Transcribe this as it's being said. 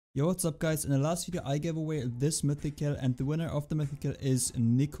Yo, what's up guys? In the last video I gave away this mythical and the winner of the mythical is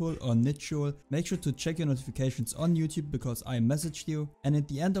Nicole or Nichol. Make sure to check your notifications on YouTube because I messaged you. And at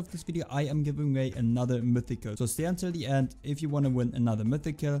the end of this video I am giving away another mythical. So stay until the end if you want to win another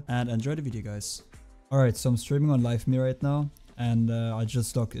mythical and enjoy the video guys. Alright, so I'm streaming on LiveMe right now. And I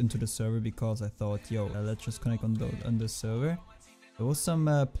just logged into the server because I thought, yo, let's just connect on this server. There was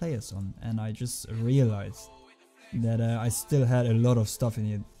some players on and I just realized that I still had a lot of stuff in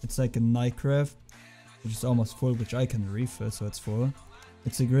here. It's like a Nightcraft, which is almost full, which I can refill, so it's full.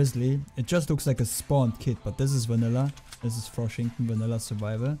 It's a Grizzly. It just looks like a spawned kit, but this is vanilla. This is Froshington Vanilla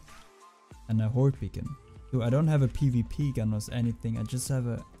Survival. And a Horde Beacon. Dude, I don't have a PvP gun or anything. I just have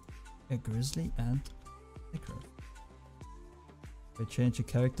a Grizzly and Nightcraft. I change a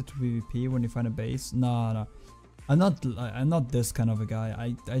character to PvP when you find a base. No. I'm not this kind of a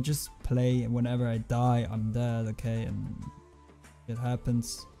guy. I just play whenever I die, I'm dead, okay, and it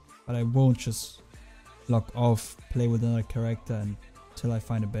happens. But I won't just log off, play with another character until I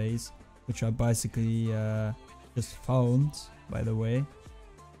find a base, which I basically just found, by the way,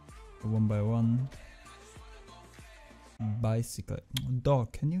 one by one. Bicycle.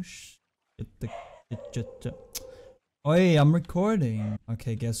 Dog, can you Oi, I'm recording.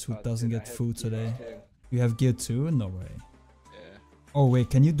 Okay, guess who doesn't get food today? You have gear too? No way. Yeah. Oh wait,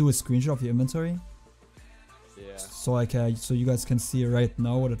 can you do a screenshot of your inventory? Yeah. So so you guys can see right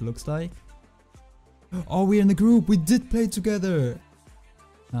now what it looks like. Oh, we're in a group. We did play together.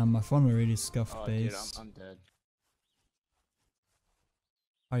 My phone already scuffed base. Dude, I'm dead.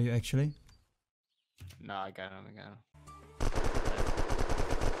 Are you actually? No, I got him.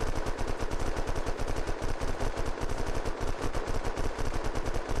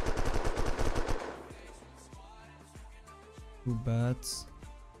 Two bats.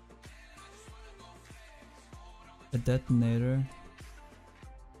 A detonator.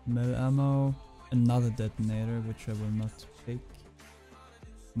 Mil ammo. Another detonator, which I will not pick.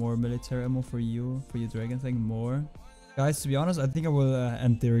 More military ammo for you dragon thing. More. Guys, to be honest, I think I will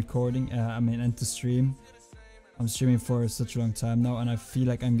end the recording. End the stream. I'm streaming for such a long time now and I feel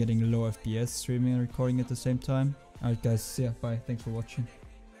like I'm getting low FPS streaming and recording at the same time. Alright guys, see ya, bye, thanks for watching.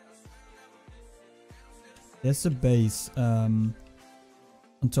 There's a base on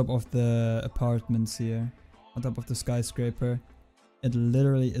top of the apartments here, on top of the skyscraper. It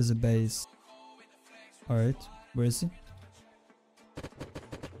literally is a base. Alright, where is he?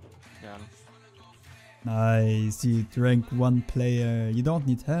 Got him. Nice, you rank 1 player, you don't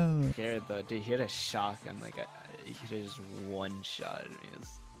need help. Scared though, dude, he had a shotgun, like he did just one shot. It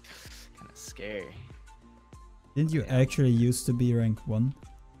was kind of scary. Didn't you actually used to be rank 1?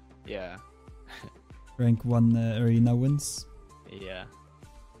 Yeah. Rank 1 arena wins? Yeah.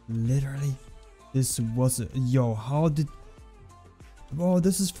 Literally, this was yo. How did? Whoa,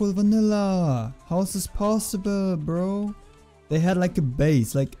 this is full vanilla. How is this possible, bro? They had like a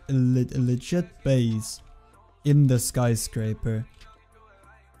base, like a legit base, in the skyscraper.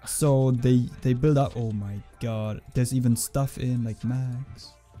 So they build up. Oh my god, there's even stuff in like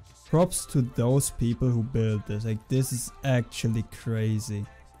max. Props to those people who built this. Like this is actually crazy.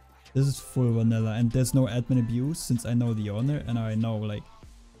 This is full vanilla and there's no admin abuse since I know the owner and I know like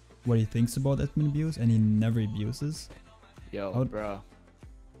what he thinks about admin abuse and he never abuses. Yo, bro,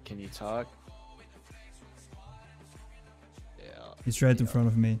 can you talk? Yeah. He's right in front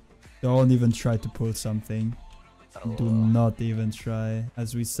of me. Don't even try to pull something. Do not even try.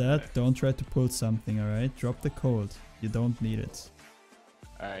 As we said, don't try to pull something, alright? Drop the cold. You don't need it.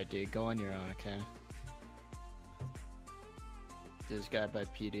 Alright, dude, go on your own, okay? This guy by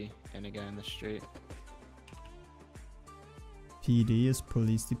PD and a guy in the street. PD is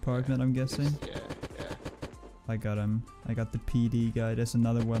police department, I'm guessing. Yeah. I got him. I got the PD guy. There's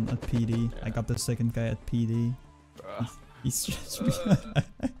another one at PD. Yeah. I got the second guy at PD. Bro. He's just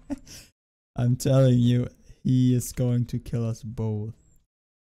I'm telling you, he is going to kill us both.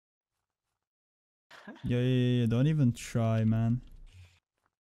 Yeah. Don't even try, man.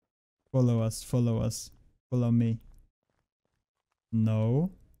 Follow us. Follow me. No.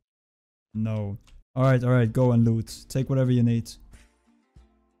 Alright, go and loot. Take whatever you need.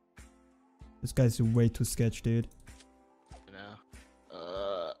 This guy's way too sketch, dude. No.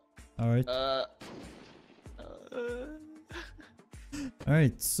 Alright.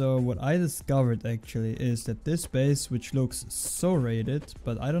 Alright, so what I discovered actually is that this base, which looks so rated,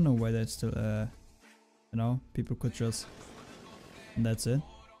 but I don't know why there's still, you know, people could just, and that's it.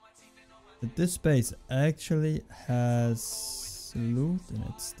 That this base actually has loot in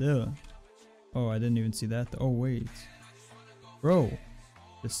it still. Oh, I didn't even see that. Oh wait, bro,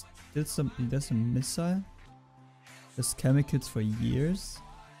 there's a missile. There's chemicals for years.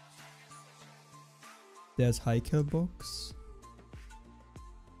 There's high kill box.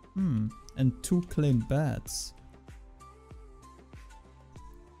 And 2 claimed bats.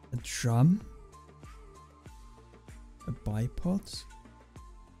 A drum? A bipod?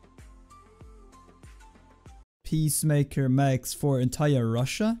 Peacemaker max for entire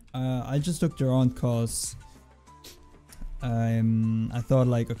Russia? I just looked around cause I thought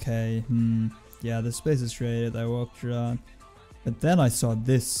like, okay, yeah, the space is rated. I walked around, but then I saw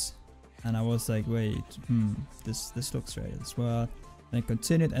this and I was like, wait, this looks rated as well. And I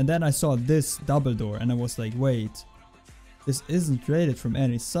continued, and then I saw this double door and I was like, wait, this isn't rated from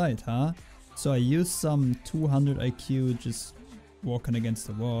any side, huh? So I used some 200 IQ just walking against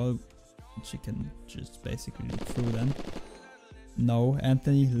the wall, which you can just basically look through them. No,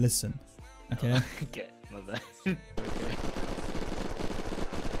 Anthony, listen. Okay? Okay, my bad. Okay.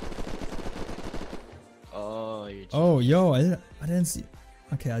 Oh, you're Oh, yo, I didn't see...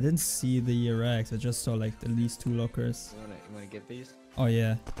 Okay, I didn't see the racks. I just saw like at least 2 lockers. You wanna get these? Oh,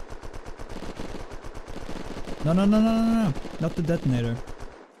 yeah. No. Not the detonator.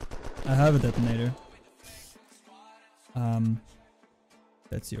 I have a detonator.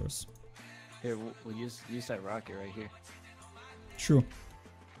 That's yours. Here, we'll use that rocket right here. True.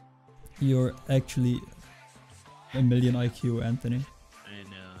 You're actually a million IQ, Anthony. I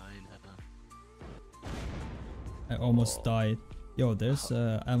know. I almost died. Yo, there's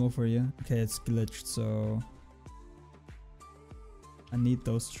ammo for you. Okay, it's glitched, so I need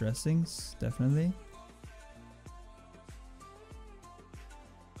those dressings, definitely.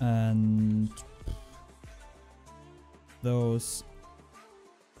 And those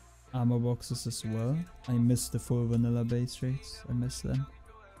ammo boxes as well. I missed the full vanilla base rates. I missed them.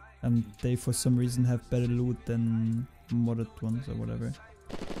 And they for some reason have better loot than modded ones or whatever.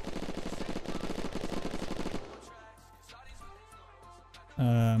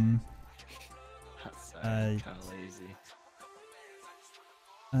 That's kind of lazy.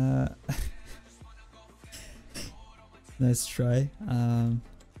 Nice try.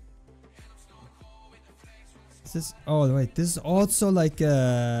 Is this? Oh wait, this is also like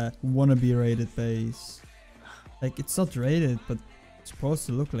a wannabe rated base. Like it's not rated, but it's supposed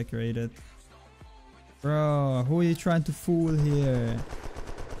to look like rated. Bro, who are you trying to fool here?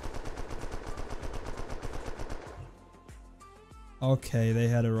 Okay, they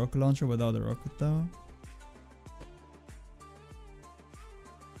had a rocket launcher without a rocket though.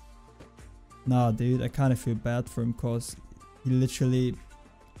 Nah, dude, I kind of feel bad for him cause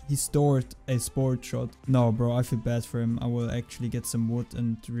he stored a sport shot. No, bro, I feel bad for him. I will actually get some wood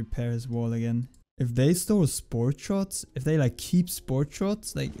and repair his wall again. If they store sport shots, if they like keep sport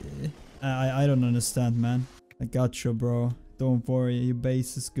shots, like, I don't understand, man. I gotcha, bro. Don't worry, your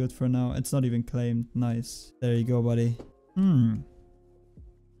base is good for now. It's not even claimed. Nice. There you go, buddy.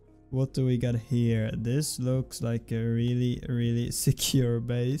 What do we got here? This looks like a really secure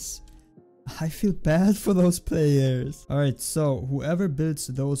base. I feel bad for those players. Alright, so whoever builds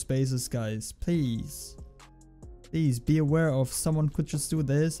those bases, guys, please be aware of someone could just do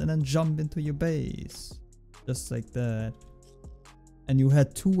this and then jump into your base. Just like that. And you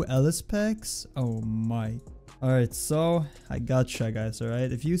had 2 Ellis packs? Oh my. Alright, so I gotcha, guys,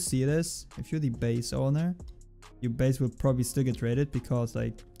 alright? If you see this, if you're the base owner, your base will probably still get raided because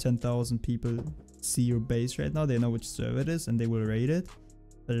like 10,000 people see your base right now. They know which server it is and they will raid it.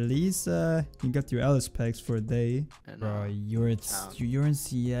 But at least you got your Alice packs for a day. Bro, you're in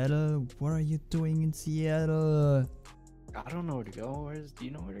Seattle? What are you doing in Seattle? I don't know where to go. Do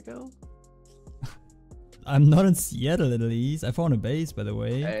you know where to go? I'm not in Seattle at least. I found a base, by the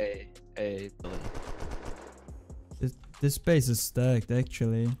way. Hey, Billy. This base is stacked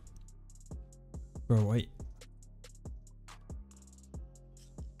actually. Bro, wait.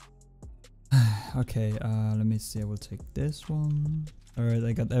 Okay, let me see. I will take this one. Alright,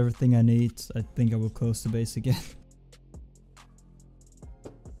 I got everything I need. I think I will close the base again.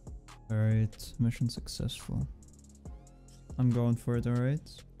 Alright, mission successful. I'm going for it, alright?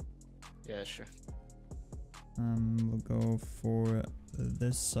 Yeah, sure. We'll go for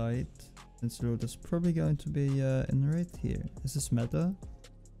this side. This loot is probably going to be in right here. Is this metal?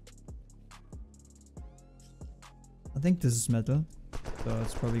 I think this is metal. So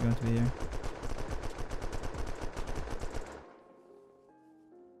it's probably going to be here.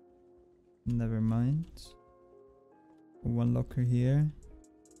 Never mind. One locker here.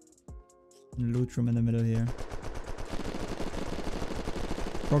 And loot room in the middle here.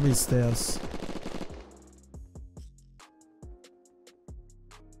 Probably stairs.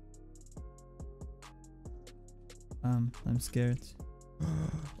 I'm scared.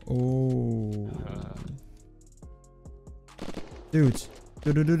 Oh. Dude.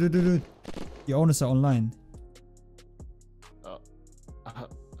 The owners are online. Oh.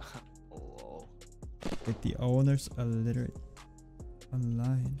 Oh. Like the owners are literally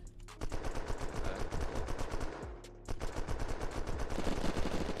online.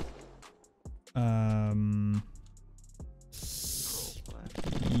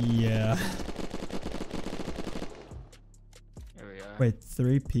 Yeah. Here we are. Wait,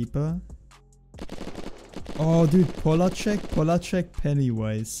 3 people? Oh, dude, Polacek,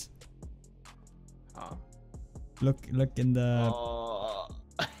 Pennywise. Oh. Look in the. Oh.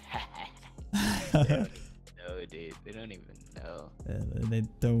 They don't even know, dude. They don't even know. They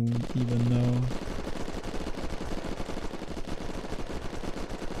don't even know.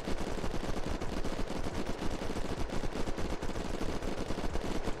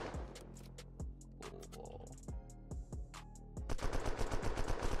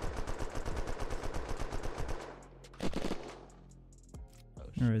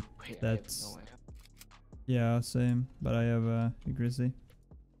 Alright, that's... Yeah, same, but I have a grizzly.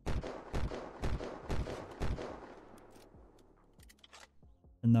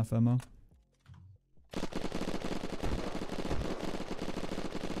 Enough ammo.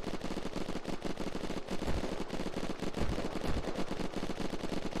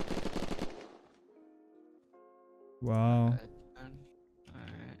 Wow.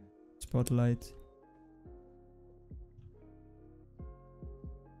 Spotlight.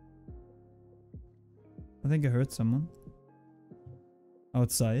 I think I heard someone.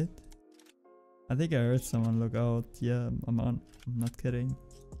 Outside? I think I heard someone. Look out. Yeah, I'm on. I'm not kidding.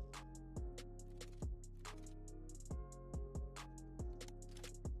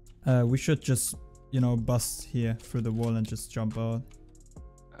 We should just, you know, bust here through the wall and just jump out.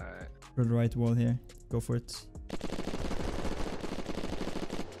 Alright. Through the right wall here. Go for it.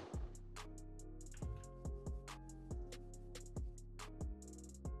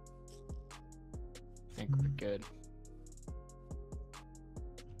 I think we're good.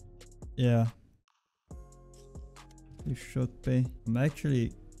 Yeah. You should be. I'm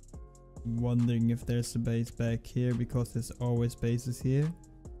actually wondering if there's a base back here because there's always bases here.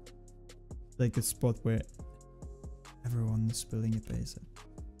 Like a spot where everyone is building a base at.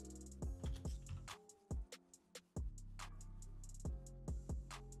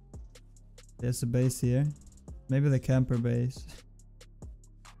 There's a base here. Maybe the camper base.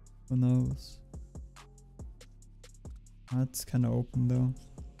 Who knows? That's kind of open though.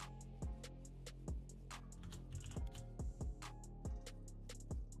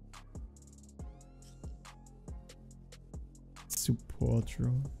 Support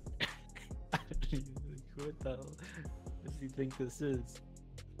row. What the hell does he think this is?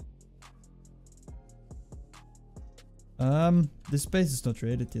 This base is not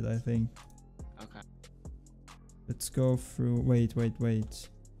rated yet, I think. Okay. Let's go through. Wait.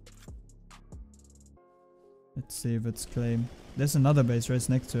 Let's see if it's claimed. There's another base right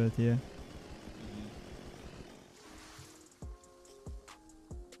next to it here.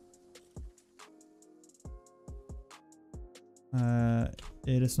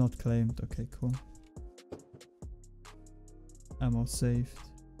 It is not claimed. Okay, cool. Ammo saved.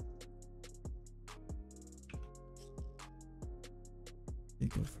 Okay,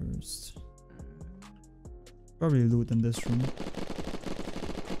 go first. Probably loot in this room.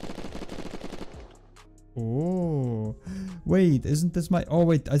 Oh, wait, isn't this my... Oh,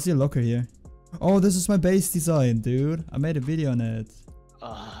 wait, I see a locker here. Oh, this is my base design, dude. I made a video on it.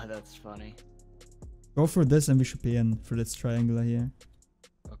 Oh, that's funny. Go for this and we should be in for this triangular here.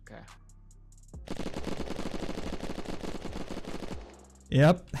 Okay.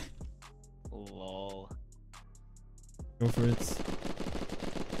 Yep. Lol. Go for it.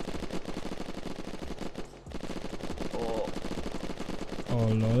 Oh. Oh,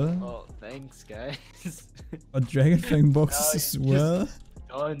 lol. Oh, thanks, guys. A dragon fang box as well.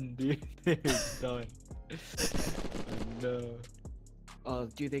 Done, dude. It's done. No. Oh,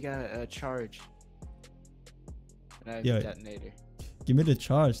 dude, they got a charge. And I have a detonator. Give me the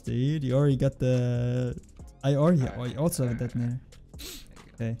charge, dude. You already got the... I also have a detonator.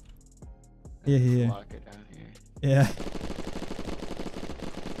 Okay. Here. Lock it down here. Yeah.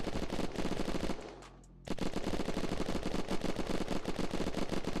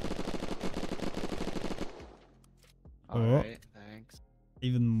 Alright, thanks.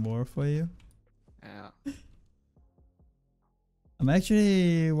 Even more for you? Yeah. I'm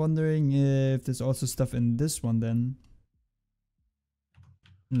actually wondering if there's also stuff in this one then.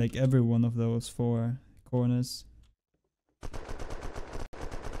 Like every one of those 4 corners.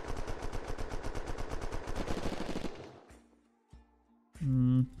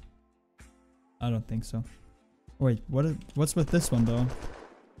 I don't think so. Wait, what's with this one though?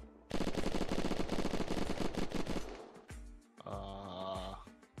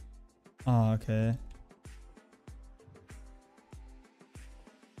 Oh, okay.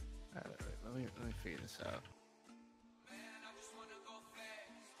 Let me figure this out.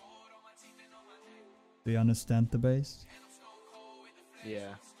 Do you understand the base?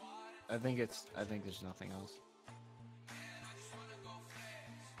 Yeah. I think there's nothing else.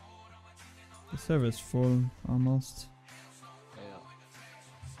 The server's full, almost. Yeah.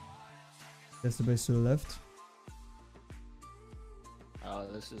 There's the base to the left. Oh,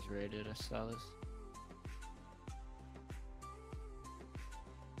 this is rated. I saw this.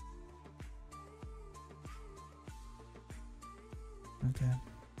 Okay.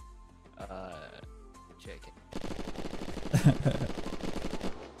 Check it.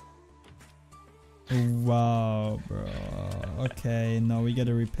 Wow, bro. Okay, no, we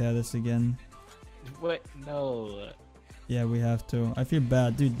gotta repair this again. What? No. Yeah, we have to. I feel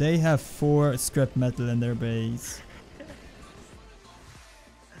bad. Dude, they have 4 scrap metal in their base.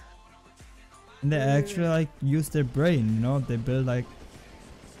 And they actually like use their brain, you know? They build like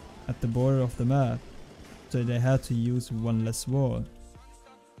at the border of the map. So they had to use one less wall.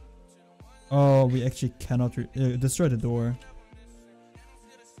 Oh, we actually cannot destroy the door.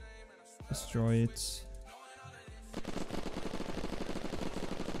 Destroy it.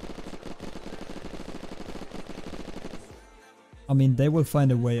 I mean, they will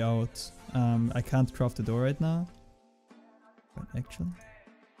find a way out. I can't craft the door right now. But actually,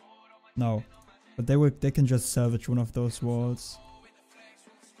 no. But they can just salvage one of those walls.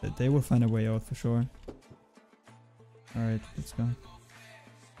 They will find a way out for sure. All right, let's go.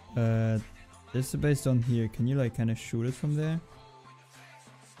 There's a base down here. Can you like kind of shoot it from there?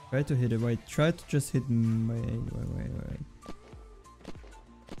 Try to hit it. Wait, try to just hit. Wait.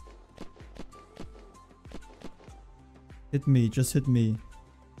 Hit me, just hit me.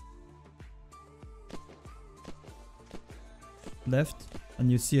 Left, and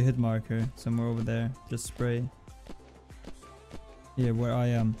you see a hit marker somewhere over there. Just spray. Here, where I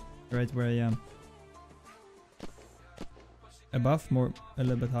am. Right where I am. Above, more, a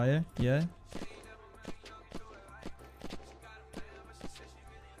little bit higher. Yeah.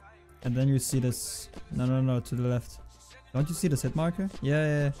 And then you see this. No, to the left. Don't you see this hit marker?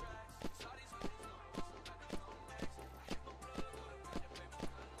 Yeah.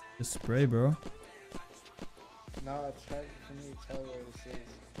 Just spray, bro. No, it's hard for me to tell where this is.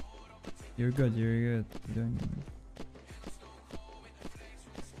 You're good. You're doing good.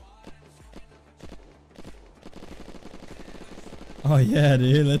 Oh yeah,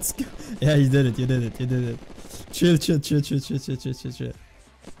 dude, let's go. Yeah, you did it. Chill.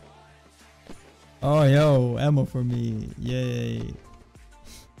 Oh, yo, ammo for me. Yay.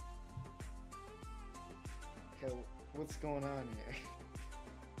 Okay, what's going on here?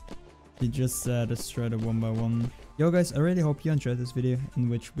 He just destroyed it one by one. Yo guys, I really hope you enjoyed this video in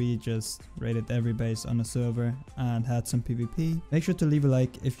which we just raided every base on the server and had some PvP. Make sure to leave a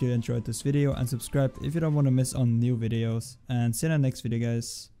like if you enjoyed this video and subscribe if you don't want to miss on new videos. And see you in the next video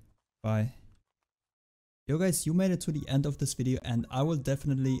guys. Bye. Yo guys, you made it to the end of this video and I will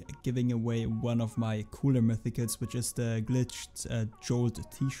definitely giving away one of my cooler mythicals, which is the glitched Jolt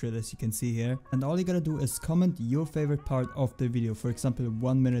t-shirt as you can see here. And all you gotta do is comment your favorite part of the video, for example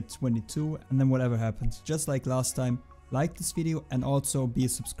 1 minute 22, and then whatever happens. Just like last time, like this video and also be a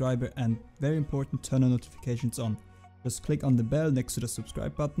subscriber, and very important, turn on notifications on. Just click on the bell next to the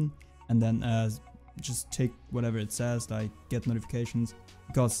subscribe button and then just take whatever it says, like get notifications,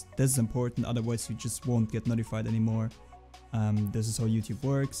 because this is important, otherwise you just won't get notified anymore. This is how YouTube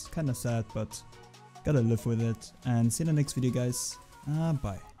works. Kinda sad, but gotta live with it. And see you in the next video guys.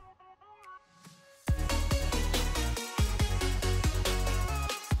 Bye.